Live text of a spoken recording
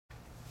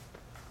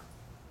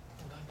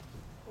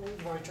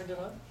You've already turned it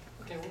on?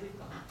 Okay, we'll leave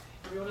it on.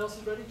 Everyone else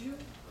is ready to?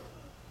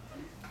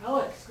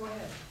 Alex, go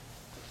ahead.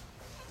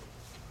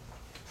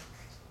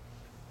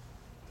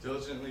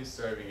 Diligently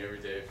striving every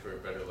day for a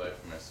better life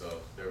for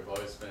myself. There have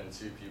always been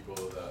two people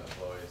that have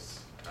always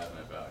had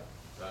my back.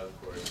 That,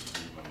 of course, would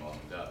be my mom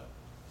and dad.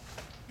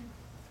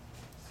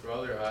 Through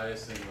all their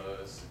highs and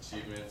lows,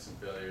 achievements and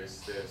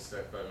failures, they have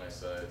stuck by my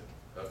side.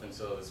 Up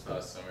until this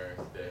past summer,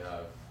 they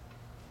have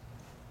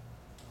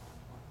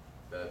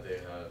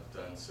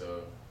done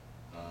so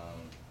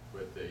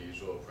with the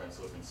usual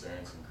parental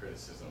concerns and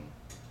criticism.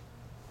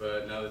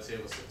 But now the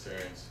tables have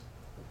turned.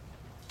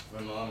 My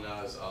mom now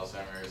has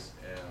Alzheimer's,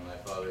 and my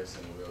father's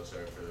in a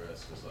wheelchair for the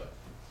rest of his life.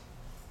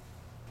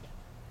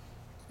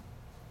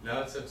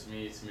 Now it's up to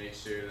me to make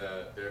sure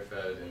that they're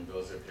fed and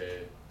bills are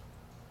paid.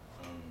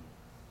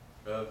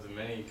 Of the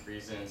many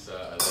reasons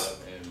that I love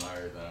and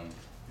admire them,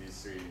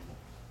 these three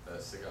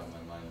that stick out in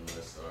my mind the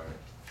most are,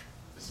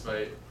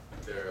 despite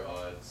their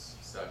odds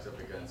stacked up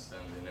against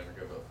them, they never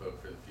give up hope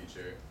for the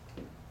future.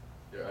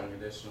 Their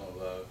unconditional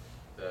love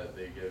that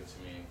they give to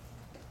me,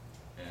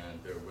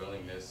 and their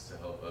willingness to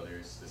help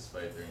others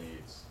despite their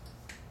needs.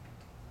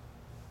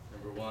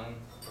 Number one,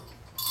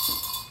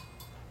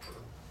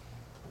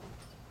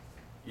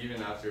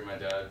 even after my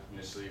dad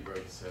initially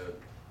broke his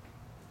hip,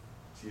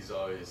 he's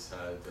always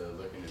had the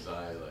look in his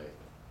eye like,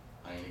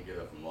 I'm gonna get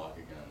up and walk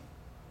again.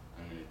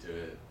 I'm gonna do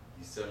it.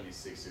 He's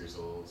 76 years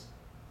old,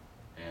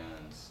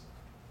 and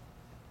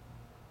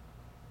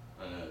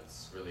I know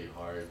it's really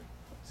hard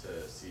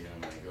to see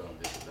him when I go and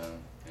visit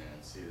them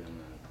and see them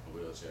in a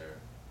wheelchair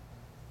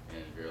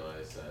and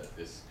realize that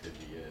this could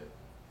be it.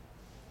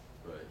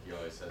 But he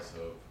always has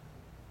hope,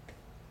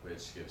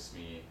 which gives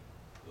me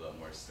a lot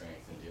more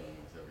strength in dealing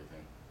with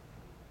everything.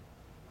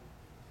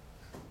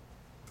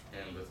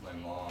 And with my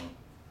mom,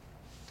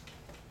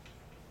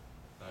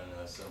 I don't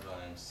know,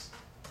 sometimes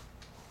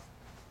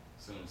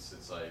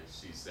it's like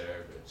she's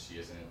there, but she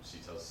isn't. She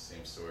tells the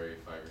same story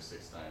 5 or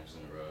 6 times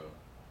in a row,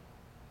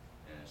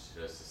 and she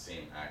does the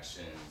same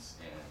actions,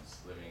 and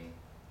living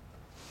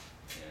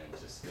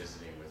and just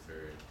visiting with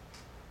her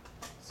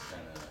is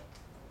kind of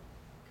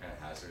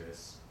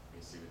hazardous, I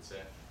guess you would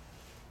say.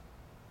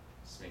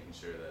 Just making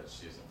sure that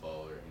she doesn't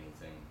fall or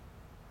anything.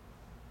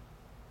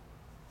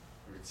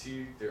 Number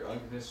 2, their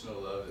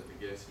unconditional love that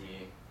they give to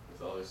me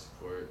with all their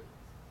support.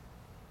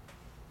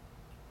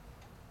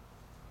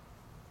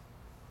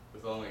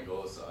 With all my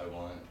goals that I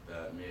want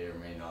that may or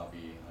may not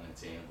be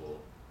unattainable,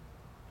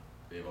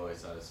 they've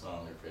always had a smile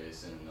on their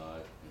face and a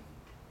nod, and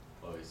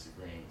always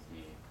agreeing with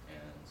me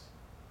and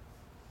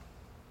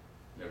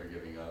never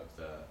giving up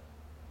that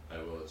I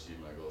will achieve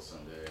my goal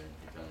someday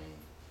and becoming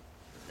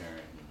a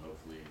parent and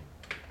hopefully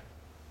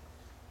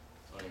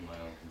owning my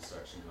own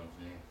construction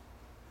company.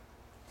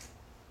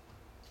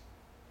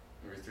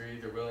 Number 3,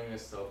 their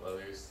willingness to help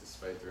others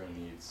despite their own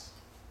needs.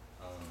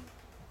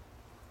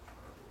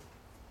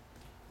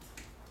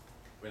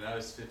 When I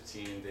was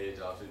 15, they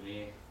adopted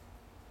me,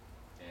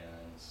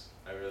 and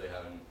I really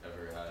haven't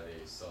ever had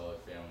a solid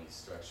family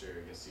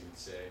structure, I guess you would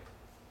say.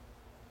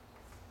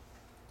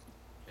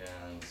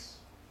 And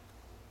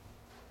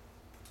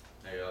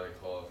I got a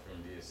call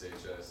from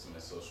DSHS and my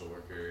social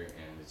worker,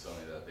 and they told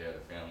me that they had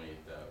a family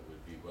that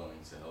would be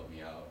willing to help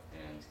me out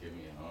and give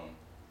me a home.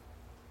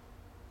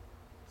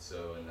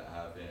 So when that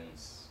happened,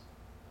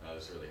 I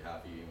was really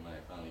happy when I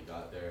finally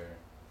got there.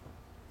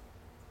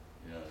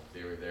 You know,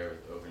 they were there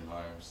with open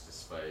arms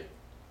despite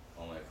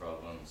all my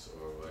problems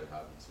or what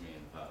happened to me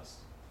in the past.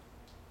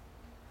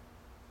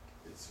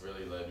 It's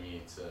really led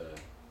me to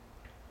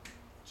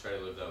try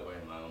to live that way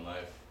in my own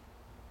life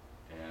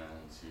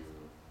and to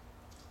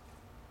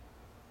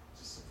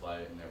just apply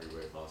it in every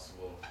way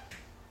possible.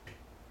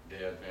 They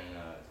have been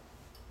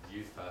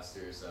youth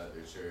pastors at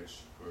their church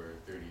for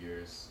 30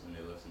 years when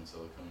they lived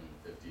until coming in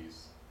the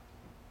 50s.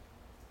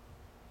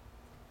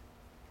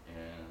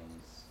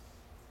 And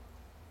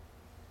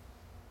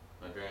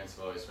my parents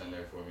have always been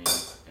there for me,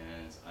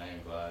 and I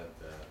am glad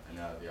that I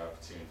now have the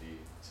opportunity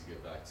to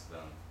give back to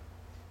them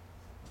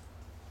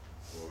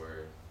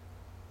for,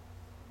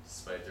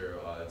 despite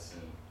their odds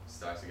and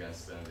stacked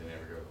against them, they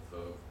never give up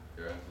hope,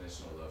 their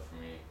unconditional love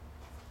for me,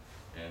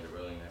 and their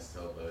willingness to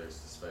help others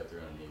despite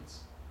their own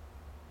needs.